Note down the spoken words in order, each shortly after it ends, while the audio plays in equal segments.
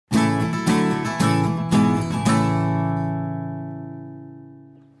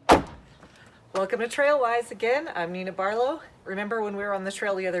Welcome to Trailwise again. I'm Nena Barlow. Remember when we were on the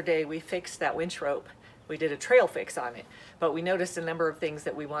trail the other day, we fixed that winch rope. We did a trail fix on it, but we noticed a number of things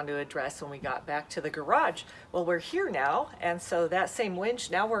that we wanted to address when we got back to the garage. Well, we're here now, and so that same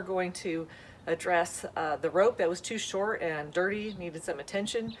winch, now we're going to address the rope that was too short and dirty, needed some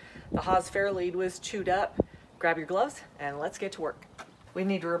attention. The hawse Fairlead was chewed up. Grab your gloves and let's get to work. We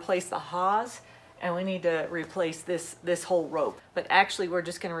need to replace the hawse, and we need to replace this whole rope. But actually we're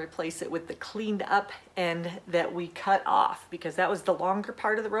just going to replace it with the cleaned up end that we cut off, because that was the longer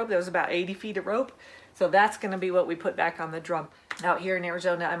part of the rope. That was about 80 feet of rope. So that's going to be what we put back on the drum. Out here in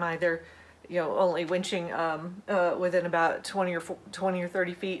Arizona, I'm either only winching within about 20 or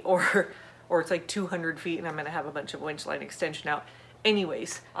 30 feet, or it's like 200 feet, and I'm going to have a bunch of winch line extension out.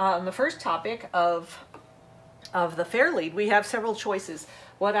 Anyways, on the first topic of the Fairlead, we have several choices.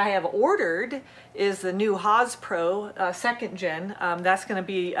 What I have ordered is the new Hawes Pro 2nd gen. That's going to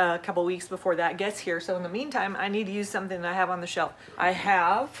be a couple weeks before that gets here. So in the meantime, I need to use something that I have on the shelf. I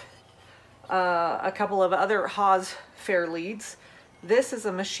have a couple of other Hawes Fairleads. This is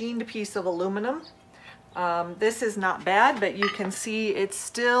a machined piece of aluminum. This is not bad, but you can see it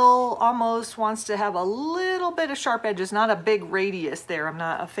still almost wants to have a little bit of sharp edges, not a big radius there. I'm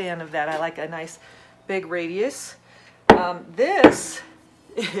not a fan of that. I like a nice big radius. This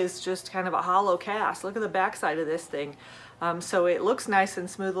is just kind of a hollow cast. Look at the back side of this thing. So it looks nice and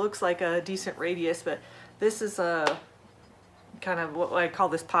smooth, looks like a decent radius, but this is a kind of what I call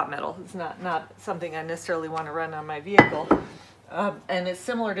this pot metal. It's not something I necessarily want to run on my vehicle. And it's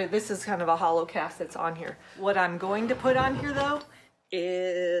similar to, this is kind of a hollow cast that's on here. What I'm going to put on here though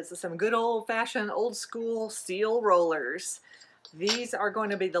is some good old-fashioned, old-school steel rollers. These are going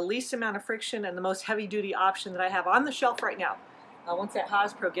to be the least amount of friction and the most heavy-duty option that I have on the shelf right now. Once that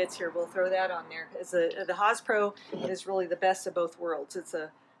Hawes Pro gets here, we'll throw that on there. The Hawes Pro is really the best of both worlds. It's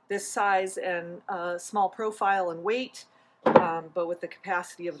this size and small profile and weight, but with the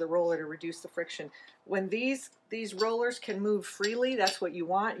capacity of the roller to reduce the friction. When these rollers can move freely, that's what you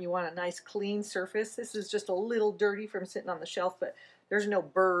want. You want a nice clean surface. This is just a little dirty from sitting on the shelf, but there's no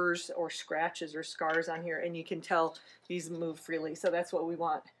burrs or scratches or scars on here, and you can tell these move freely. So that's what we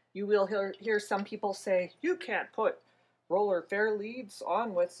want. You will hear some people say, you can't put roller Fairleads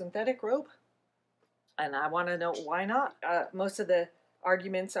on with synthetic rope. And I want to know why not. Most of the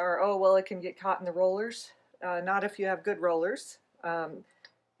arguments are, oh, well, it can get caught in the rollers. Not if you have good rollers.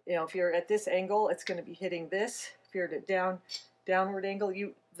 If you're at this angle, it's going to be hitting this. If you're at a downward angle,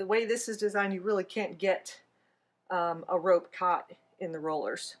 the way this is designed, you really can't get a rope caught in the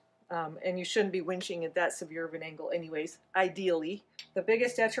rollers. And you shouldn't be winching at that severe of an angle anyways, ideally. The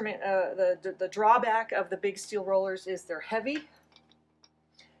biggest detriment, the drawback of the big steel rollers is they're heavy,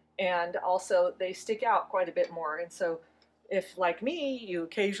 and also they stick out quite a bit more. And so if, like me, you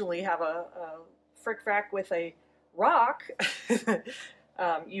occasionally have a frick-frack with a rock,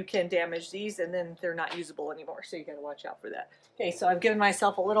 you can damage these, and then they're not usable anymore. So you got to watch out for that. Okay, so I've given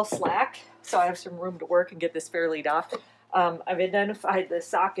myself a little slack, so I have some room to work and get this Fairlead off. I've identified the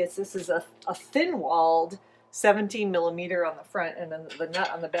sockets. This is a thin-walled 17 millimeter on the front, and then the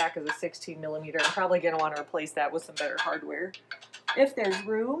nut on the back is a 16 millimeter. I'm probably going to want to replace that with some better hardware if there's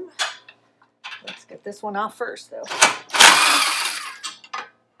room. Let's get this one off first, though.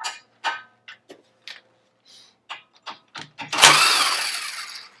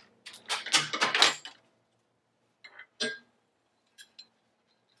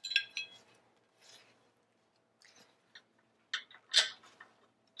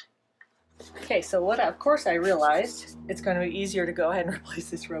 Okay, so of course I realized it's going to be easier to go ahead and replace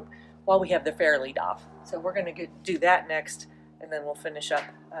this rope while we have the Fairlead off. So we're going to do that next, and then we'll finish up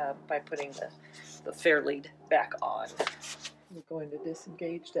by putting the Fairlead back on. We're going to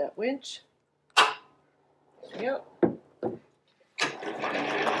disengage that winch. There we go.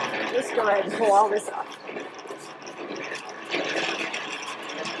 Let's go ahead and pull all this off.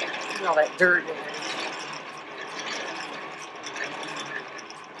 Look at all that dirt in there.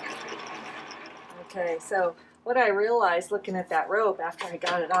 Okay, so what I realized looking at that rope after I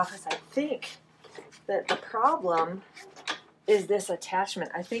got it off is I think that the problem is this attachment.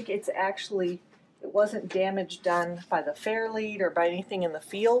 I think it wasn't damage done by the Fairlead or by anything in the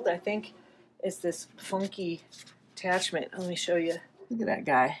field. I think it's this funky attachment. Let me show you. Look at that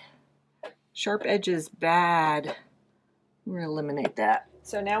guy. Sharp edges, bad. We're going to eliminate that.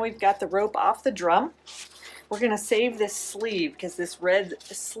 So now we've got the rope off the drum. We're going to save this sleeve, because this red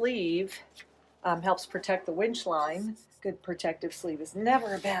sleeve helps protect the winch line. Good protective sleeve is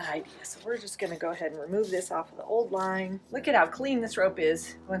never a bad idea. So we're just going to go ahead and remove this off of the old line. Look at how clean this rope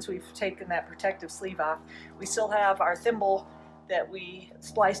is once we've taken that protective sleeve off. We still have our thimble that we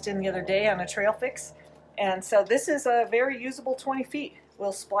spliced in the other day on a trail fix. And so this is a very usable 20 feet.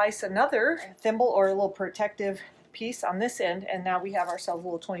 We'll splice another thimble or a little protective piece on this end, and now we have ourselves a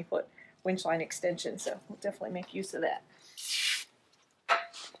little 20-foot winch line extension, so we'll definitely make use of that.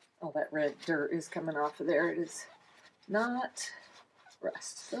 All that red dirt is coming off of there. It is not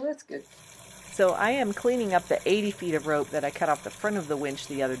rust, so that's good. So I am cleaning up the 80 feet of rope that I cut off the front of the winch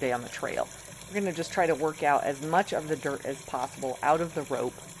the other day on the trail. We're going to just try to work out as much of the dirt as possible out of the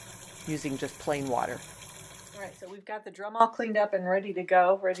rope using just plain water. All right, so we've got the drum all cleaned up and ready to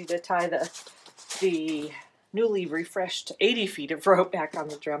go, ready to tie the newly refreshed 80 feet of rope back on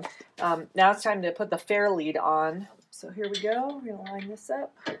the drum. Now it's time to put the Fairlead on. So here we go. We're going to line this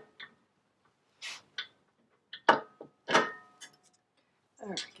up. All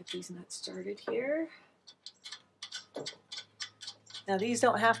right, get these nuts started here. Now these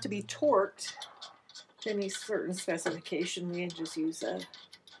don't have to be torqued to any certain specification. We can just use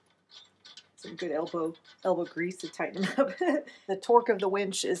some good elbow grease to tighten them up. The torque of the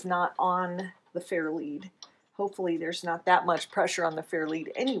winch is not on the Fairlead. Hopefully there's not that much pressure on the Fairlead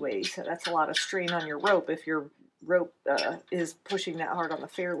anyway, so that's a lot of strain on your rope if your rope is pushing that hard on the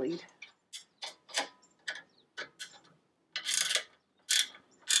Fairlead.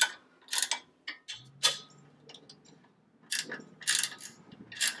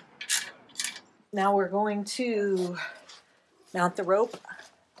 Now we're going to mount the rope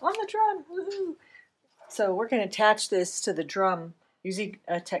on the drum. Woohoo! So we're going to attach this to the drum using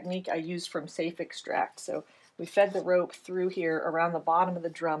a technique I used from Safe Extract. So we fed the rope through here around the bottom of the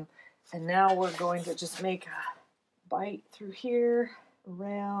drum, and now we're going to just make a bite through here,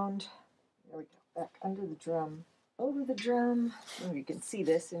 around, there we go, back under the drum, over the drum. Oh, you can see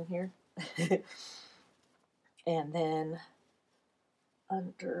this in here. And then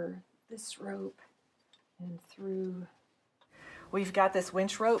under this rope and through. We've got this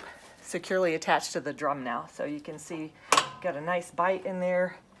winch rope securely attached to the drum now, so you can see got a nice bite in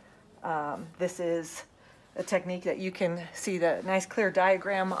there. This is a technique that you can see the nice clear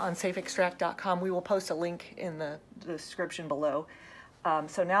diagram on safeextract.com. We will post a link in the description below.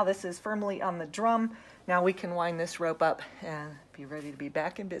 So now this is firmly on the drum. Now we can wind this rope up and be ready to be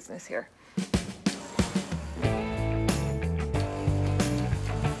back in business here.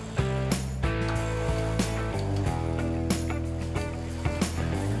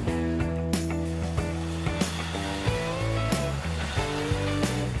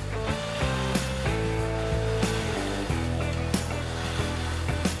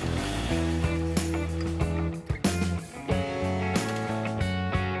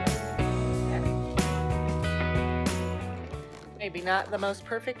 Maybe not the most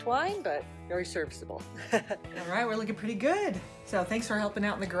perfect wine, but very serviceable. All right, we're looking pretty good. So thanks for helping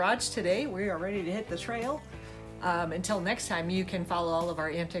out in the garage today. We are ready to hit the trail. Until next time, you can follow all of our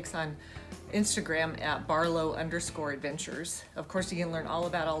antics on Instagram at Barlow_adventures. Of course, you can learn all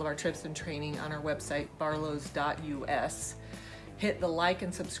about all of our trips and training on our website, barlows.us. Hit the like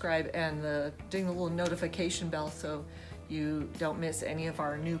and subscribe and ding the little notification bell so you don't miss any of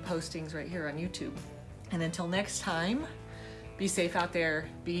our new postings right here on YouTube. And until next time, be safe out there,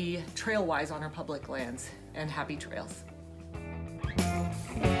 be trail wise on our public lands, and happy trails.